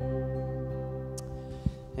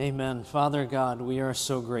Amen. Father God, we are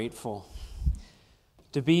so grateful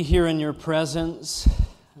to be here in your presence,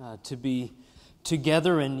 to be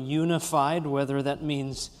together and unified, whether that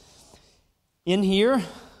means in here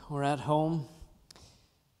or at home.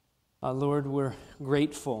 Lord, we're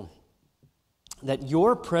grateful that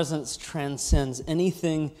your presence transcends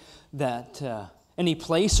anything that, any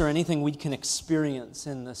place or anything we can experience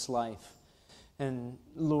in this life. And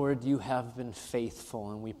Lord, you have been faithful,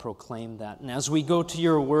 and we proclaim that. And as we go to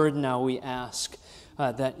your word now, we ask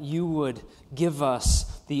that you would give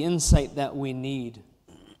us the insight that we need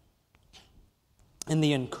and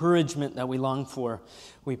the encouragement that we long for.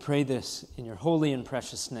 We pray this in your holy and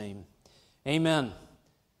precious name. Amen.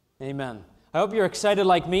 Amen. I hope you're excited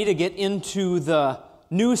like me to get into the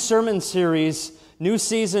new sermon series, new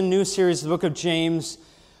season, new series, the book of James.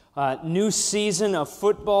 New season of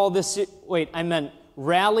football. I meant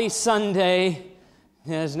Rally Sunday. It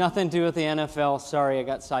has nothing to do with the NFL. Sorry, I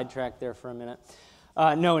got sidetracked there for a minute.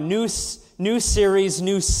 New series,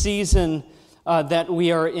 new season that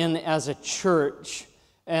we are in as a church.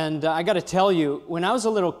 And I got to tell you, when I was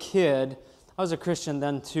a little kid, I was a Christian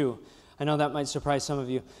then too. I know that might surprise some of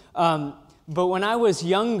you. But when I was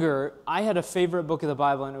younger, I had a favorite book of the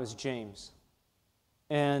Bible, and it was James.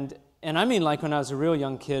 And I mean like when I was a real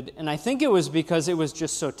young kid, and I think it was because it was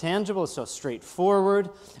just so tangible, so straightforward.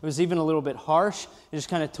 It was even a little bit harsh. It just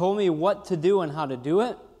kind of told me what to do and how to do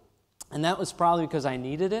it, and that was probably because I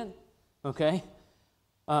needed it, okay?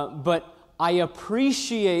 But I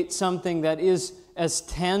appreciate something that is as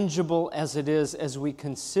tangible as it is as we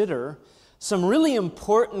consider some really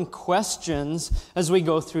important questions as we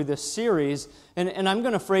go through this series, and I'm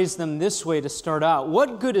going to phrase them this way to start out.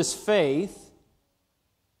 What good is faith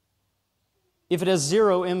if it has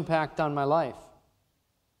zero impact on my life?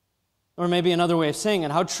 Or maybe another way of saying it,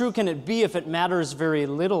 how true can it be if it matters very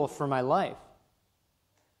little for my life?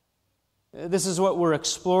 This is what we're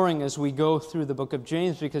exploring as we go through the book of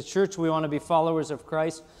James, because, church, we want to be followers of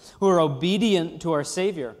Christ who are obedient to our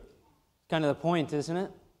Savior. Kind of the point, isn't it?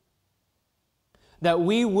 That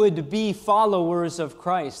we would be followers of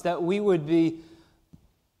Christ, that we would be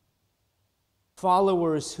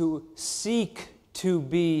followers who seek to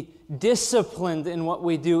be disciplined in what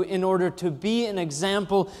we do in order to be an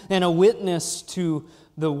example and a witness to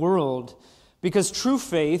the world. Because true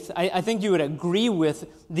faith, I think you would agree with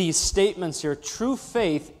these statements here, true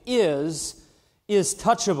faith is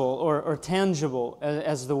touchable or tangible,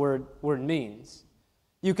 as the word means.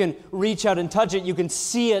 You can reach out and touch it, you can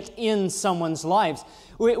see it in someone's lives,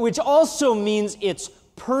 which also means it's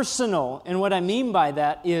personal. And what I mean by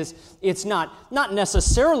that is it's not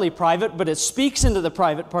necessarily private, but it speaks into the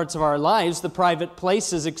private parts of our lives, the private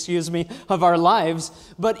places, of our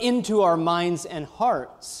lives, but into our minds and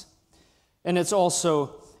hearts. And it's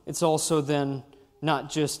also then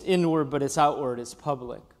not just inward, but it's outward, it's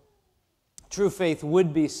public. True faith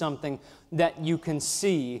would be something that you can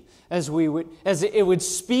see as it would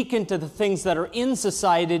speak into the things that are in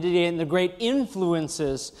society today and the great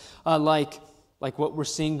influences like what we're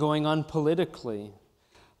seeing going on politically,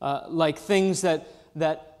 like things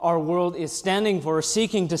that our world is standing for,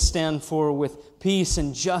 seeking to stand for, with peace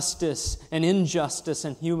and justice and injustice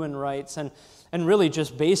and human rights, and really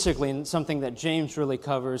just basically something that James really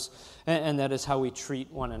covers, and that is how we treat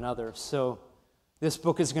one another. So this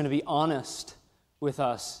book is going to be honest with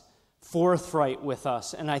us, forthright with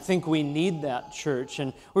us, and I think we need that, church.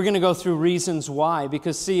 And we're going to go through reasons why,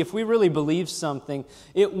 because see, if we really believe something,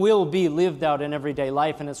 it will be lived out in everyday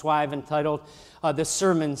life, and it's why I've entitled this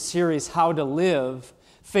sermon series, How to Live,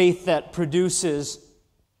 Faith That Produces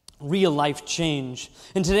Real Life Change.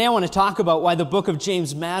 And today I want to talk about why the book of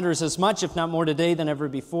James matters as much, if not more today than ever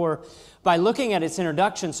before, by looking at its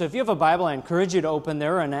introduction. So if you have a Bible, I encourage you to open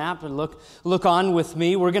there, an app, and look on with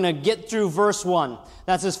me. We're going to get through verse 1.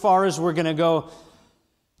 That's as far as we're going to go.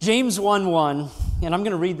 James 1:1, and I'm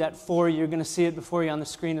going to read that for you. You're going to see it before you on the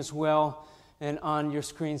screen as well, and on your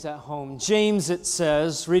screens at home. James, it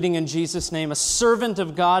says, reading in Jesus' name, a servant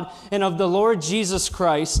of God and of the Lord Jesus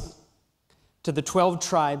Christ, to the 12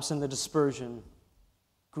 tribes in the dispersion,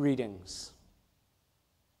 greetings.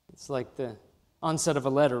 It's like the onset of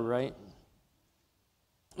a letter, right?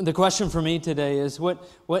 The question for me today is, what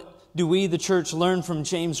do we, the church, learn from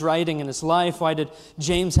James' writing in his life? Why did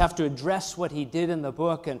James have to address what he did in the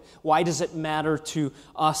book, and why does it matter to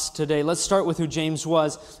us today? Let's start with who James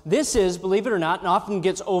was. This is, believe it or not, and often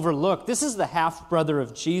gets overlooked, this is the half-brother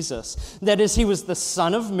of Jesus. That is, he was the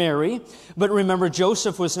son of Mary, but remember,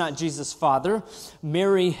 Joseph was not Jesus' father.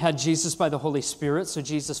 Mary had Jesus by the Holy Spirit, so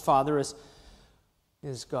Jesus' father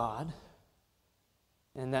is God.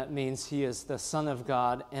 And that means he is the Son of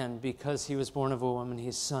God, and because he was born of a woman,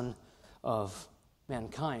 he's son of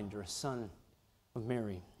mankind, or son of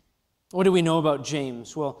Mary. What do we know about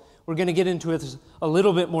James? Well, we're going to get into it a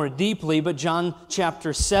little bit more deeply, but John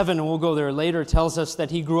chapter 7, and we'll go there later, tells us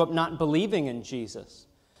that he grew up not believing in Jesus.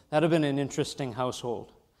 That would have been an interesting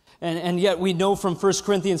household. And yet we know from 1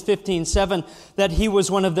 Corinthians 15:7 that he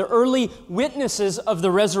was one of the early witnesses of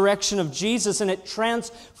the resurrection of Jesus, and it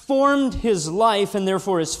transformed his life and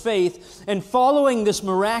therefore his faith. And following this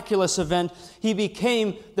miraculous event, he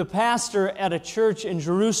became the pastor at a church in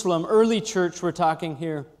Jerusalem, early church we're talking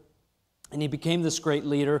here. And he became this great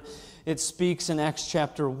leader. It speaks in Acts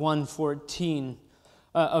chapter 1:14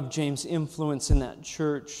 of James' influence in that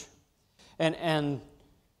church. And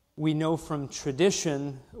we know from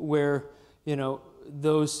tradition where,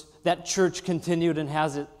 that church continued and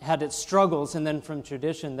had its struggles, and then from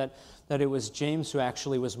tradition that it was James who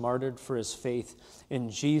actually was martyred for his faith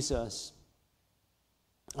in Jesus,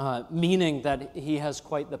 meaning that he has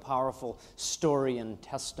quite the powerful story and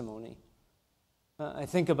testimony. I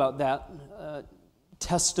think about that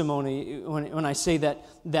testimony when I say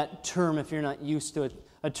that term, if you're not used to it,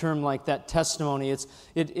 a term like that, testimony. It's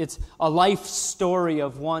a life story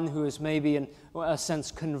of one who is maybe in a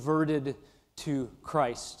sense converted to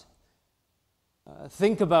Christ.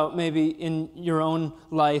 Think about maybe in your own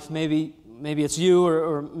life, maybe it's you,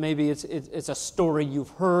 or maybe it's a story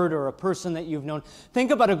you've heard or a person that you've known.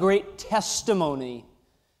 Think about a great testimony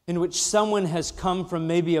in which someone has come from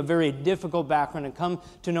maybe a very difficult background and come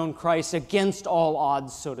to know Christ against all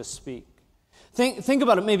odds, so to speak. Think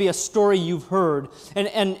about it, maybe a story you've heard.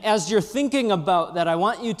 And as you're thinking about that, I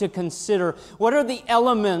want you to consider what are the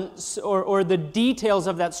elements or the details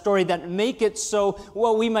of that story that make it so,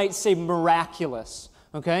 well, we might say miraculous.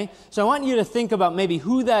 Okay? So I want you to think about maybe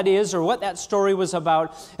who that is or what that story was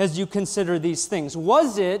about as you consider these things.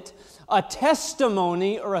 Was it a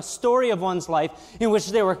testimony or a story of one's life in which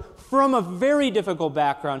they were from a very difficult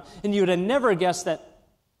background, and you would have never guessed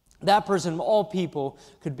that person of all people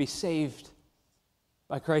could be saved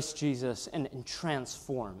by Christ Jesus and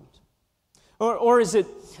transformed? Or is it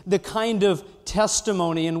the kind of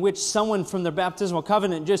testimony in which someone from their baptismal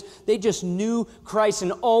covenant they just knew Christ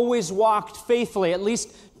and always walked faithfully, at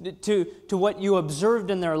least to what you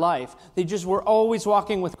observed in their life? They just were always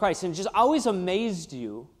walking with Christ, and it just always amazed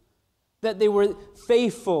you that they were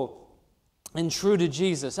faithful and true to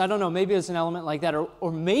Jesus. I don't know, maybe it's an element like that,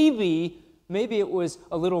 or maybe it was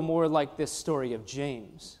a little more like this story of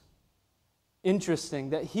James.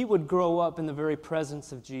 Interesting that he would grow up in the very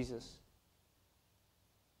presence of Jesus.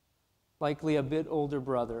 Likely a bit older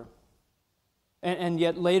brother. And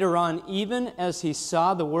yet later on, even as he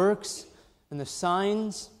saw the works and the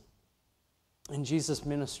signs in Jesus'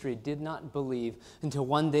 ministry, did not believe until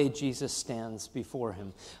one day Jesus stands before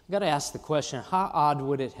him. I've got to ask the question, how odd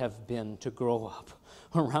would it have been to grow up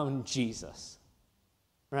around Jesus?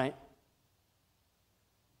 Right?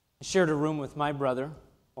 I shared a room with my brother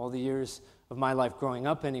all the years of my life growing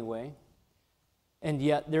up anyway. And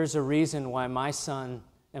yet there's a reason why my son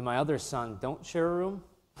and my other son don't share a room.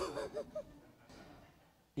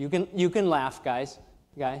 You can laugh, guys.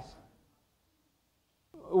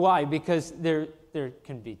 Why? Because there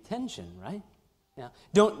can be tension, right? Yeah.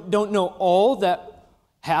 Don't know all that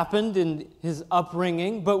happened in his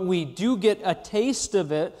upbringing, but we do get a taste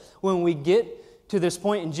of it when we get to this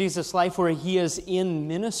point in Jesus' life where he is in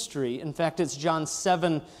ministry. In fact, it's John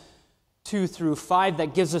 7:2-5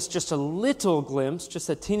 that gives us just a little glimpse, just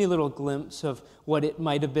a teeny little glimpse of what it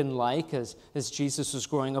might have been like as Jesus was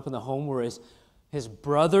growing up in the home where his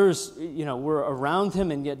brothers, were around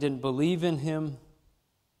him and yet didn't believe in him.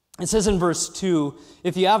 It says in verse 2,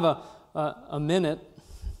 if you have a minute,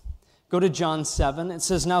 go to John 7. It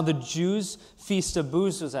says, now the Jews' feast of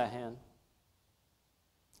booths was at hand.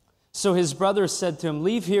 So his brothers said to him,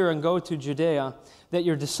 leave here and go to Judea, that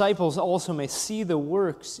your disciples also may see the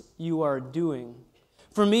works you are doing.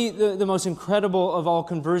 For me, the most incredible of all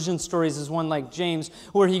conversion stories is one like James,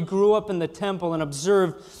 where he grew up in the temple and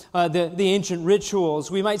observed the ancient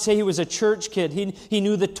rituals. We might say he was a church kid. He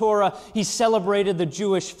knew the Torah. He celebrated the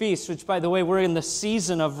Jewish feasts, which, by the way, we're in the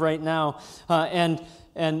season of right now. And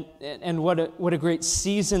what a great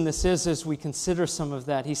season this is as we consider some of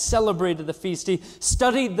that. He celebrated the feast. He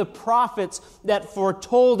studied the prophets that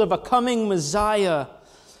foretold of a coming Messiah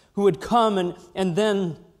who would come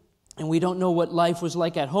and we don't know what life was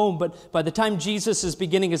like at home, but by the time Jesus is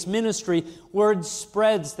beginning his ministry, word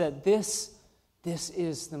spreads that this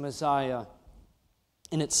is the Messiah.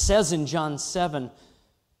 And it says in John 7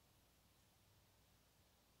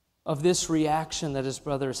 of this reaction that his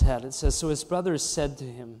brothers had. It says, so his brothers said to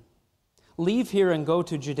him, Leave here and go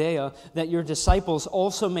to Judea, that your disciples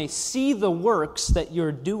also may see the works that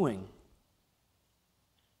you're doing.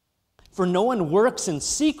 For no one works in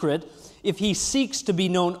secret if he seeks to be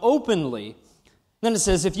known openly. Then it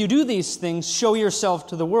says, if you do these things, show yourself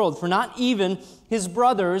to the world, for not even his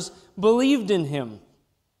brothers believed in him.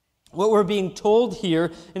 What we're being told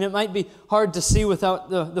here, and it might be hard to see without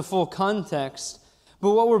the full context,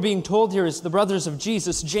 but what we're being told here is the brothers of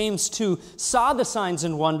Jesus, James 2, saw the signs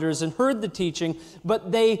and wonders and heard the teaching,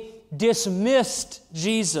 but they dismissed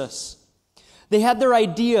Jesus. They had their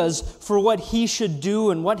ideas for what he should do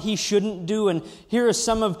and what he shouldn't do. And here are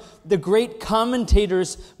some of the great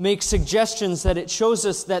commentators make suggestions that it shows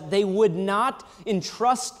us that they would not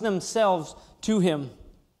entrust themselves to him,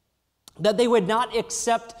 that they would not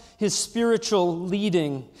accept his spiritual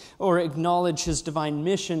leading or acknowledge his divine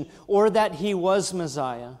mission, or that he was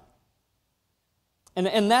Messiah.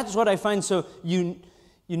 And that's what I find so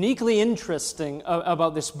uniquely interesting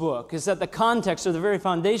about this book, is that the context, or the very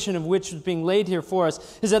foundation of which is being laid here for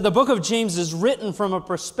us, is that the book of James is written from a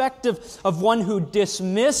perspective of one who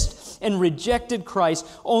dismissed and rejected Christ,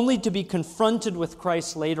 only to be confronted with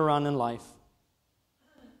Christ later on in life.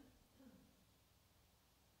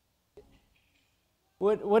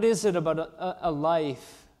 What is it about a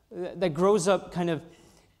life that grows up kind of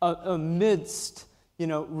amidst,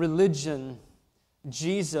 religion,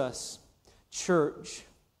 Jesus, church,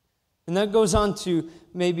 and that goes on to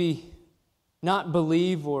maybe not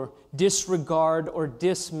believe or disregard or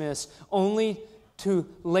dismiss, only to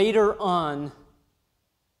later on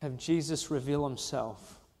have Jesus reveal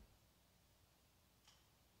himself?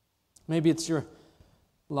 Maybe it's your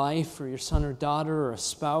life or your son or daughter or a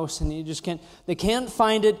spouse, and they can't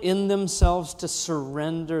find it in themselves to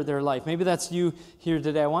surrender their life. Maybe that's you here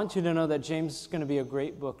today. I want you to know that James is going to be a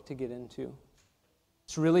great book to get into.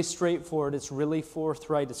 It's really straightforward, it's really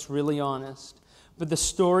forthright, it's really honest. But the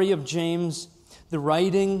story of James, the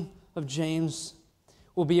writing of James,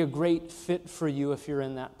 will be a great fit for you if you're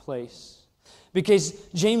in that place. Because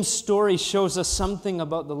James' story shows us something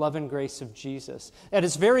about the love and grace of Jesus. At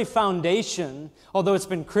its very foundation, although it's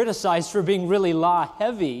been criticized for being really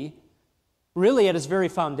law-heavy, really at its very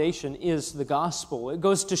foundation is the gospel. It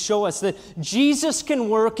goes to show us that Jesus can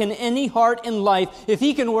work in any heart and life if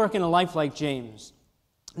he can work in a life like James.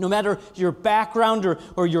 No matter your background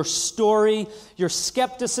or your story, your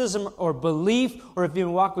skepticism or belief, or if you've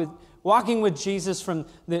been walking with Jesus from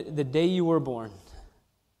the day you were born,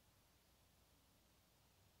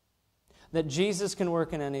 that Jesus can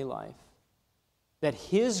work in any life, that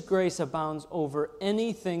his grace abounds over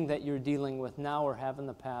anything that you're dealing with now or have in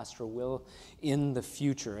the past or will in the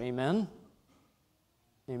future. Amen?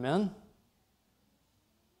 Amen?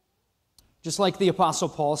 Just like the Apostle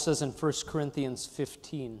Paul says in 1 Corinthians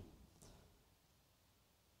 15.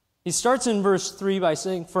 He starts in verse 3 by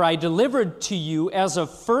saying, "For I delivered to you as of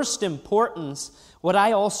first importance what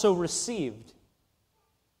I also received,"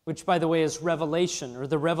 which, by the way, is revelation, or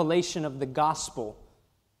the revelation of the gospel.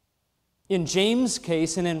 In James'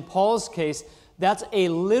 case and in Paul's case, that's a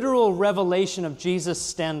literal revelation of Jesus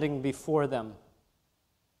standing before them.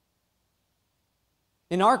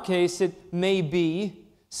 In our case, it may be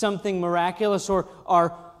something miraculous, or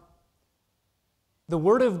the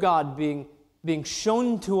Word of God being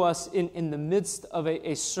shown to us in the midst of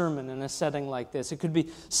a sermon in a setting like this. It could be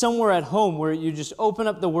somewhere at home where you just open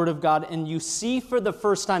up the Word of God and you see for the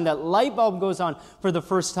first time, that light bulb goes on for the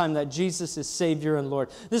first time, that Jesus is Savior and Lord.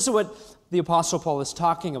 This is what the Apostle Paul is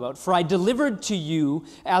talking about. "For I delivered to you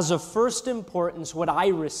as of first importance what I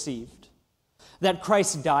received, that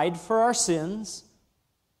Christ died for our sins,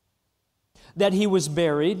 that he was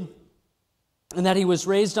buried, and that he was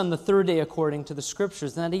raised on the third day according to the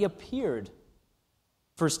Scriptures, and that he appeared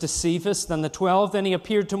first to Cephas, then the 12, then he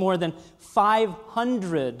appeared to more than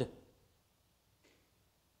 500.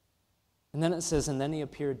 And then it says, and then he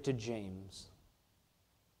appeared to James."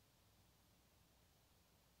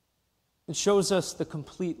 It shows us the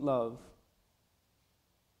complete love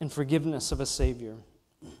and forgiveness of a Savior.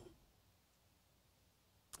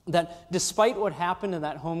 That despite what happened in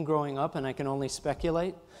that home growing up, and I can only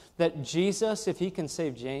speculate, that Jesus, if he can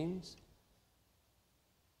save James,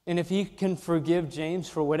 and if he can forgive James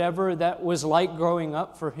for whatever that was like growing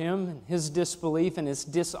up for him, and his disbelief and his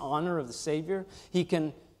dishonor of the Savior, he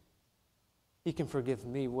can forgive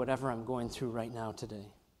me whatever I'm going through right now today.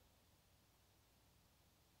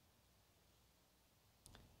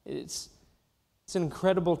 It's an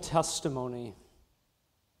incredible testimony,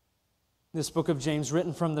 this book of James,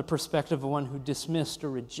 written from the perspective of one who dismissed or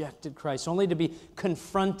rejected Christ, only to be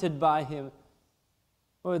confronted by him.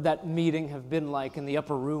 What would that meeting have been like in the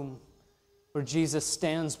upper room where Jesus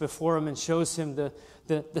stands before him and shows him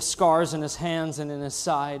the scars in his hands and in his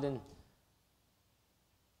side, and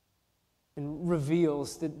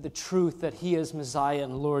reveals the truth that he is Messiah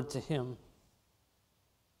and Lord to him.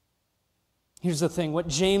 Here's the thing, what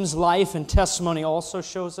James' life and testimony also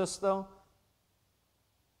shows us, though,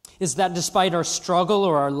 is that despite our struggle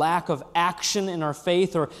or our lack of action in our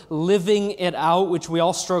faith or living it out, which we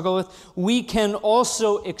all struggle with, we can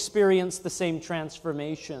also experience the same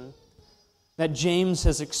transformation that James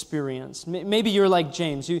has experienced. Maybe you're like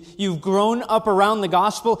James. You've grown up around the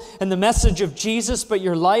gospel and the message of Jesus, but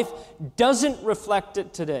your life doesn't reflect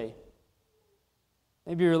it today.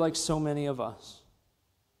 Maybe you're like so many of us.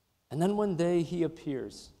 And then one day he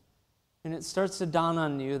appears, and it starts to dawn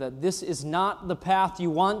on you that this is not the path you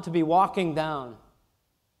want to be walking down,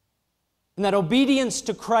 and that obedience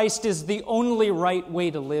to Christ is the only right way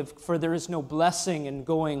to live, for there is no blessing in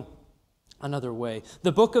going another way.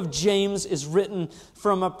 The book of James is written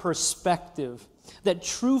from a perspective that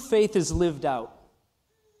true faith is lived out.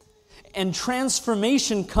 And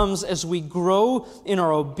transformation comes as we grow in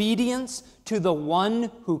our obedience to the one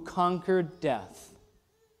who conquered death.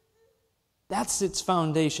 That's its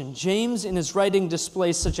foundation. James, in his writing,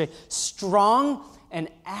 displays such a strong and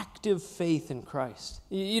active faith in Christ.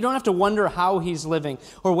 You don't have to wonder how he's living,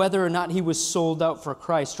 or whether or not he was sold out for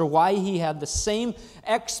Christ, or why he had the same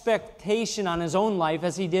expectation on his own life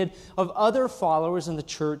as he did of other followers in the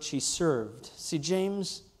church he served. See,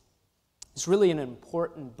 James is really an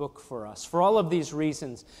important book for us, for all of these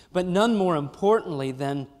reasons, but none more importantly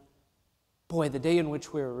than the day in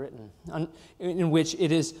which we were written, in which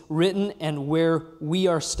it is written and where we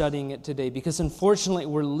are studying it today. Because unfortunately,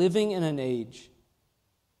 we're living in an age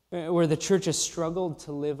where the church has struggled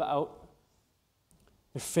to live out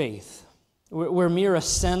their faith, where mere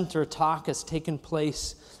assent or talk has taken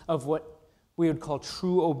place of what we would call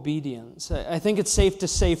true obedience. I think it's safe to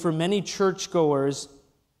say for many churchgoers,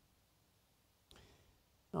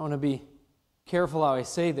 I want to be careful how I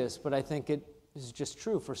say this, but I think it is just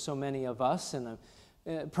true for so many of us, and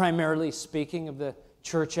primarily speaking of the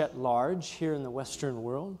church at large here in the Western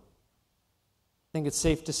world. I think it's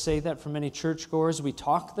safe to say that for many churchgoers, we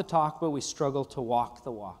talk the talk, but we struggle to walk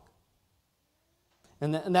the walk.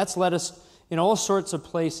 And that's led us in all sorts of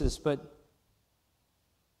places, but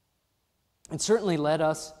it certainly led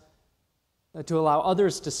us to allow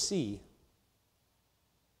others to see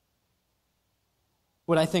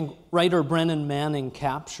what I think writer Brennan Manning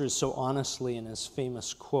captures so honestly in his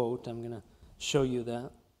famous quote. I'm going to show you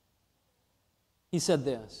that. He said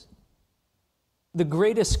this: "The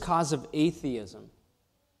greatest cause of atheism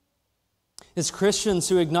is Christians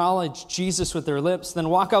who acknowledge Jesus with their lips, then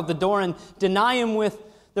walk out the door and deny him with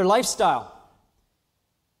their lifestyle.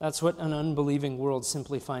 That's what an unbelieving world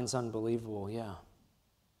simply finds unbelievable." Yeah.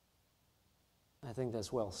 I think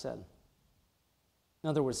that's well said. In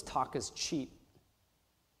other words, talk is cheap.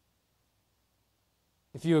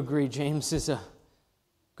 If you agree, James is a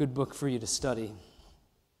good book for you to study,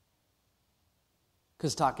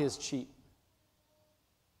 because talk is cheap.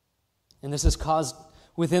 And this has caused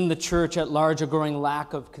within the church at large a growing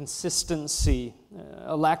lack of consistency,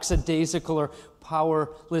 a lackadaisical or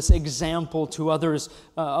powerless example to others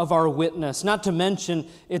of our witness. Not to mention,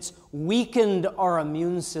 it's weakened our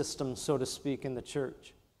immune system, so to speak, in the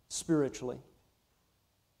church, spiritually.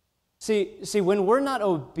 See, when we're not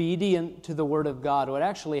obedient to the Word of God, what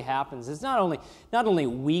actually happens is not only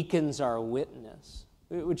weakens our witness,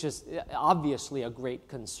 which is obviously a great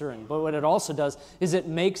concern, but what it also does is it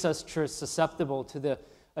makes us susceptible to the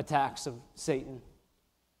attacks of Satan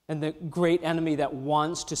and the great enemy that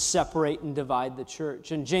wants to separate and divide the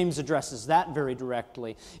church. And James addresses that very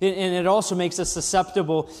directly. And it also makes us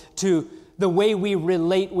susceptible to the way we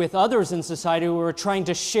relate with others in society who are trying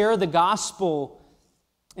to share the gospel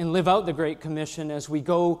and live out the Great Commission as we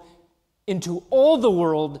go into all the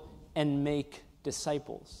world and make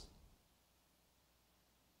disciples.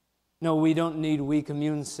 No, we don't need weak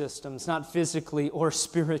immune systems, not physically or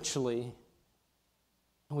spiritually.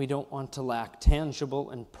 We don't want to lack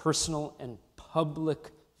tangible and personal and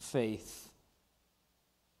public faith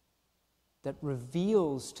that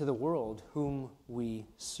reveals to the world whom we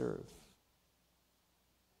serve.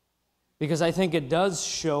 Because I think it does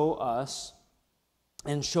show us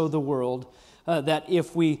and show the world that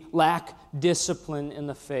if we lack discipline in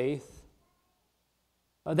the faith,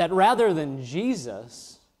 that rather than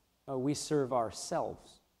Jesus, we serve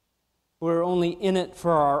ourselves. We're only in it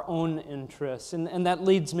for our own interests. And that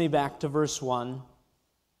leads me back to verse 1,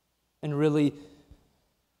 and really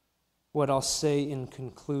what I'll say in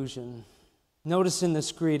conclusion. Notice in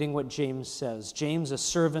this greeting what James says. James, a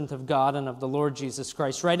servant of God and of the Lord Jesus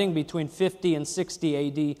Christ, writing between 50 and 60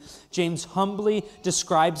 A.D., James humbly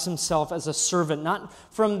describes himself as a servant, not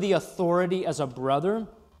from the authority as a brother,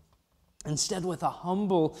 instead with a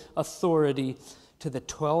humble authority to the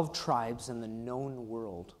 12 tribes in the known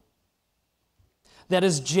world. That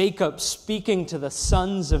is Jacob speaking to the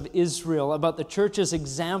sons of Israel about the church's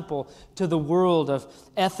example to the world of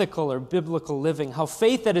ethical or biblical living, how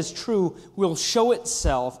faith that is true will show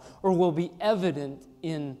itself or will be evident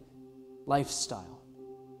in lifestyle.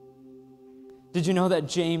 Did you know that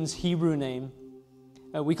James' Hebrew name,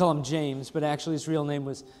 we call him James, but actually his real name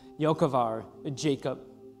was Yochavar, Jacob.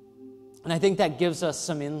 And I think that gives us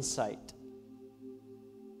some insight.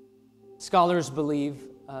 Scholars believe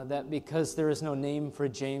that because there is no name for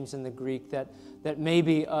James in the Greek, that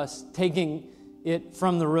maybe us taking it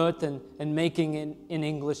from the root and making it in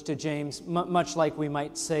English to James, much like we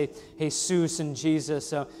might say Jesus and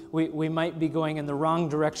Jesus, we might be going in the wrong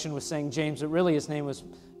direction with saying James, but really his name was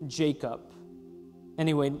Jacob.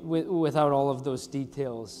 Anyway, without all of those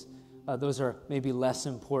details, those are maybe less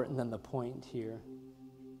important than the point here.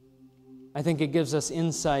 I think it gives us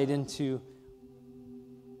insight into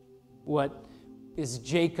what is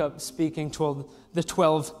Jacob speaking to the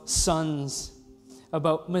 12 sons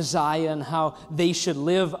about Messiah and how they should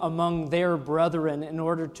live among their brethren in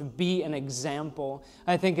order to be an example.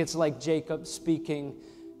 I think it's like Jacob speaking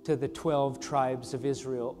to the 12 tribes of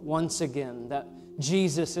Israel once again, that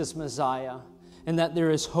Jesus is Messiah and that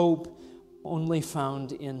there is hope only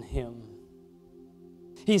found in him.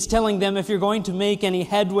 He's telling them if you're going to make any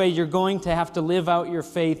headway, you're going to have to live out your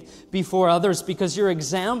faith before others because your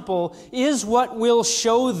example is what will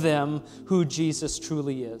show them who Jesus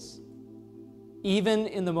truly is. Even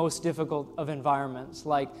in the most difficult of environments,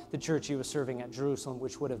 like the church he was serving at Jerusalem,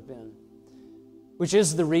 which would have been. Which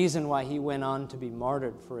is the reason why he went on to be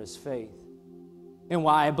martyred for his faith. And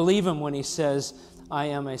why I believe him when he says, I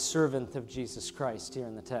am a servant of Jesus Christ here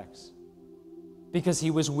in the text. Because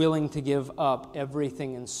he was willing to give up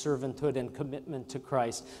everything in servanthood and commitment to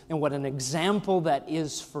Christ. And what an example that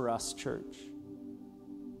is for us, church.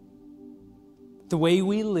 The way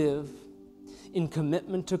we live in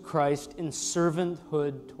commitment to Christ, in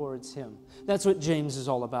servanthood towards him. That's what James is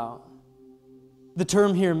all about. The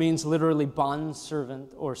term here means literally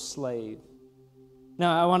bondservant or slave.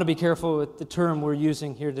 Now, I want to be careful with the term we're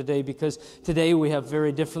using here today because today we have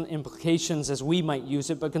very different implications as we might use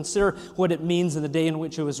it, but consider what it means in the day in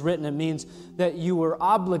which it was written. It means that you were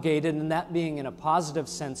obligated, and that being in a positive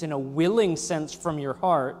sense, in a willing sense from your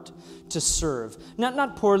heart, to serve.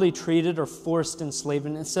 Not poorly treated or forced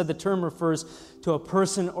enslavement. Instead, the term refers to a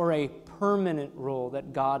person or a permanent role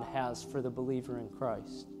that God has for the believer in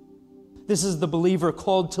Christ. This is the believer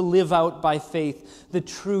called to live out by faith the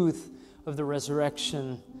truth of the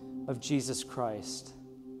resurrection of Jesus Christ.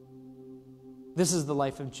 This is the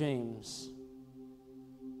life of James.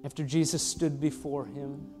 After Jesus stood before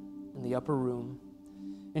him in the upper room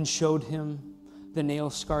and showed him the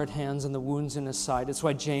nail-scarred hands and the wounds in his side, it's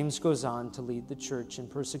why James goes on to lead the church in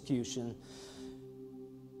persecution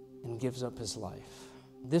and gives up his life.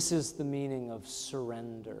 This is the meaning of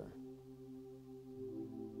surrender,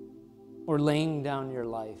 or laying down your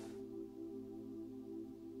life.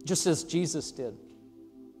 Just as Jesus did.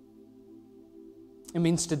 It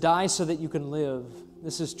means to die so that you can live.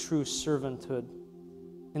 This is true servanthood.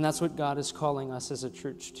 And that's what God is calling us as a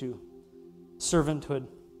church to. Servanthood.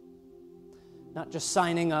 Not just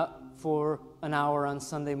signing up for an hour on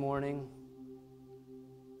Sunday morning.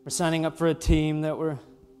 Or signing up for a team that we're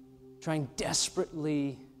trying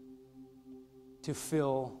desperately to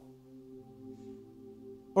fill.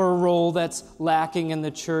 Or a role that's lacking in the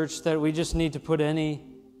church that we just need to put any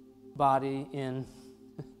body in.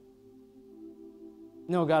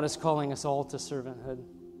 No, God is calling us all to servanthood.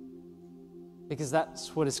 Because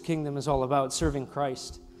that's what his kingdom is all about, serving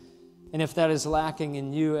Christ. And if that is lacking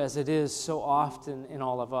in you, as it is so often in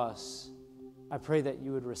all of us, I pray that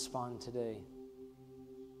you would respond today.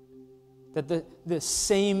 That the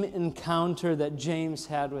same encounter that James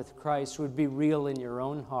had with Christ would be real in your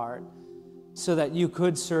own heart, so that you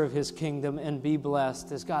could serve his kingdom and be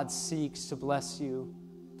blessed as God seeks to bless you,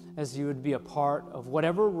 as you would be a part of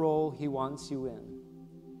whatever role he wants you in.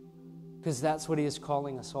 Because that's what he is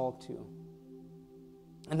calling us all to.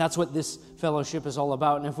 And that's what this fellowship is all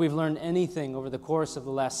about. And if we've learned anything over the course of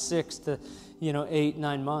the last 6 to 8,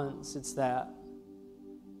 9 months, it's that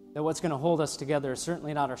what's going to hold us together is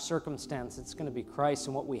certainly not our circumstance. It's going to be Christ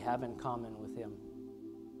and what we have in common with him.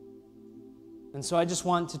 And so I just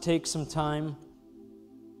want to take some time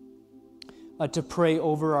to pray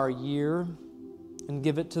over our year and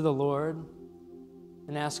give it to the Lord.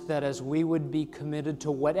 and ask that as we would be committed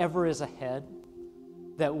to whatever is ahead,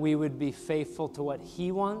 that we would be faithful to what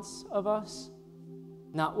He wants of us,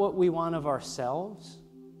 not what we want of ourselves,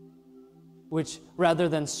 which rather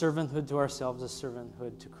than servanthood to ourselves is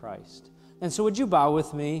servanthood to Christ. And so would you bow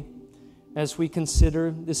with me as we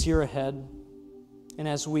consider this year ahead and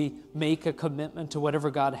as we make a commitment to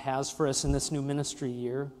whatever God has for us in this new ministry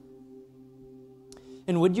year?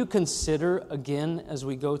 And would you consider again as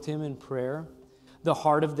we go to Him in prayer, the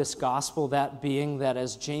heart of this gospel, that being that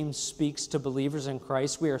as James speaks to believers in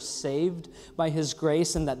Christ, we are saved by His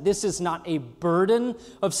grace, and that this is not a burden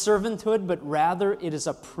of servanthood, but rather it is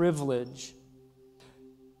a privilege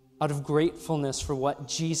out of gratefulness for what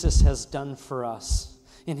Jesus has done for us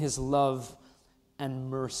in His love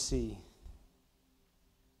and mercy.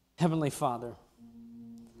 Heavenly Father,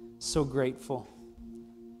 so grateful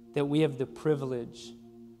that we have the privilege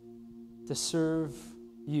to serve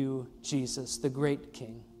You, Jesus, the great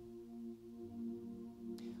King.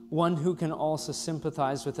 One who can also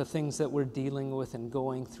sympathize with the things that we're dealing with and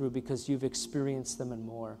going through because You've experienced them and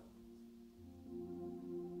more.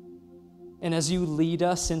 And as You lead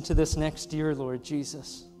us into this next year, Lord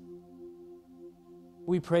Jesus,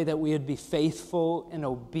 we pray that we would be faithful and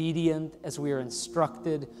obedient as we are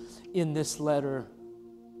instructed in this letter.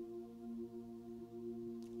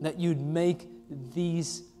 That You'd make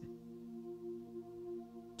these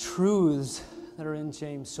truths that are in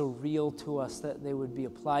James so real to us that they would be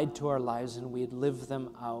applied to our lives and we'd live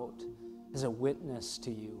them out as a witness to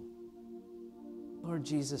You. Lord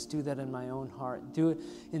Jesus, do that in my own heart. Do it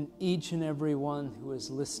in each and every one who is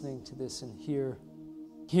listening to this and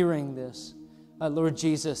hearing this. Lord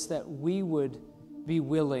Jesus, that we would be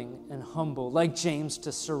willing and humble, like James,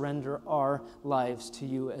 to surrender our lives to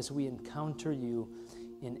You as we encounter You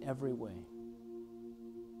in every way.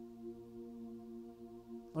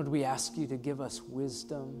 Lord, we ask You to give us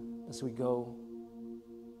wisdom as we go,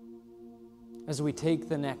 as we take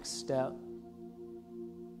the next step,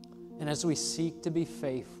 and as we seek to be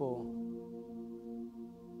faithful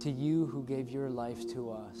to You who gave Your life to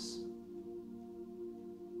us.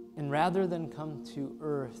 And rather than come to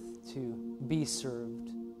earth to be served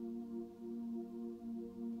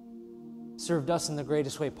us in the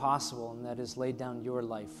greatest way possible, and that is laid down Your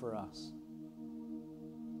life for us.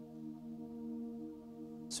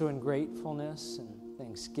 So in gratefulness and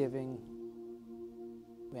thanksgiving,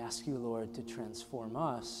 we ask You, Lord, to transform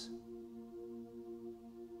us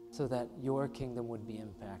so that Your kingdom would be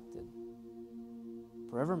impacted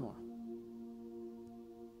forevermore.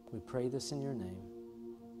 We pray this in Your name.